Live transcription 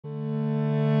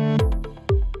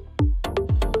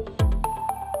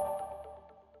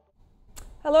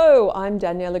Hello, I'm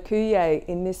Daniela Coulier.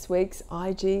 In this week's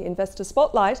IG Investor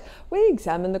Spotlight, we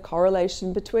examine the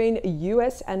correlation between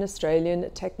US and Australian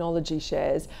technology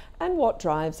shares and what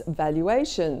drives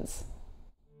valuations.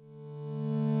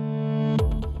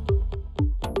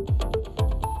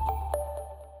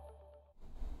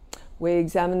 We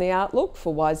examine the outlook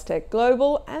for WiseTech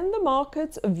Global and the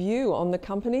market's view on the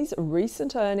company's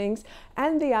recent earnings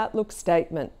and the outlook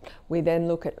statement. We then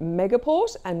look at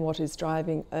Megaport and what is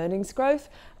driving earnings growth.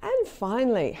 And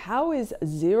finally, how is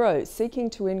Xero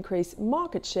seeking to increase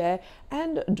market share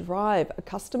and drive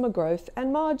customer growth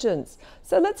and margins?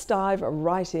 So let's dive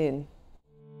right in.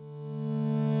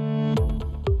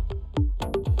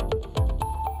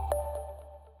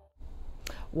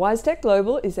 WiseTech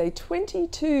Global is a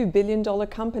 $22 billion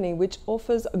company which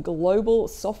offers global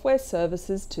software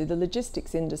services to the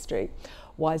logistics industry.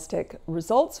 WiseTech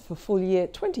results for full year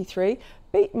 23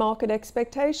 beat market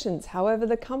expectations. However,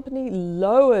 the company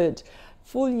lowered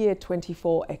full year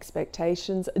 24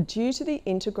 expectations due to the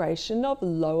integration of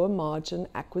lower margin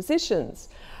acquisitions.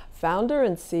 Founder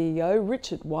and CEO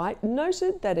Richard White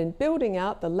noted that in building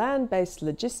out the land-based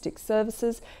logistics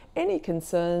services, any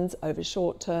concerns over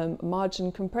short-term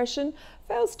margin compression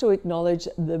fails to acknowledge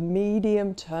the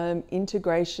medium-term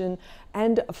integration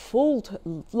and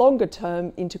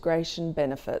longer-term integration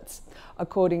benefits.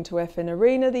 According to FN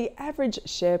Arena, the average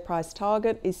share price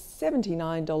target is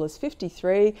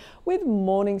 $79.53, with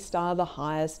Morningstar the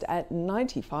highest at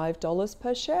 $95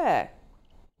 per share.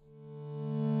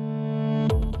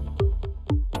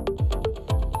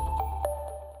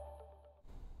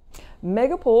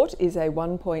 Megaport is a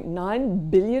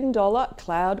 $1.9 billion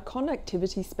cloud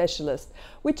connectivity specialist,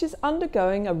 which is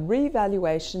undergoing a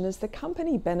revaluation as the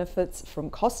company benefits from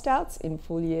cost outs in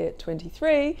full year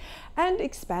 23 and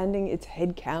expanding its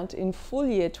headcount in full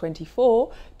year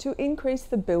 24 to increase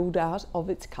the build out of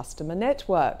its customer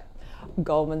network.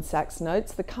 Goldman Sachs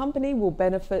notes the company will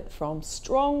benefit from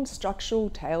strong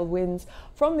structural tailwinds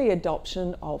from the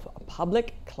adoption of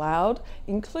public cloud,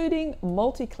 including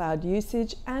multi-cloud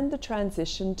usage and the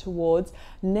transition towards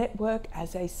network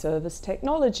as a service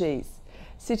technologies.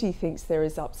 Citi thinks there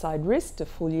is upside risk to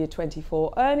full year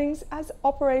 24 earnings as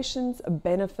operations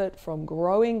benefit from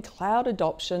growing cloud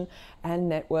adoption and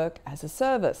network as a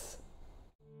service.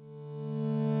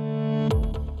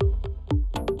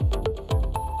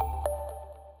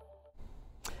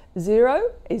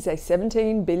 Xero is a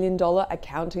 $17 billion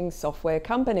accounting software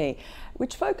company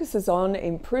which focuses on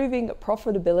improving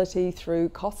profitability through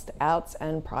cost outs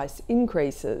and price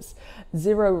increases.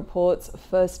 Xero reports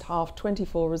first half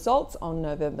 24 results on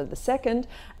November the 2nd,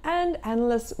 and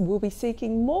analysts will be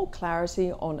seeking more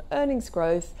clarity on earnings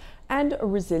growth and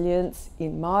resilience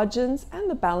in margins and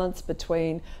the balance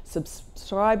between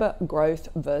subscriber growth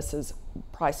versus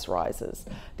price rises.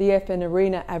 The FN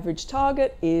Arena average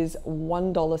target is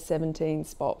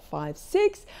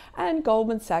 $1.1756, and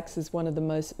Goldman Sachs is one of the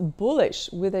most bullish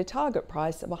with a target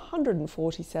price of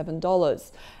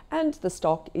 $147, and the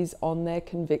stock is on their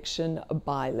conviction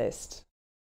buy list.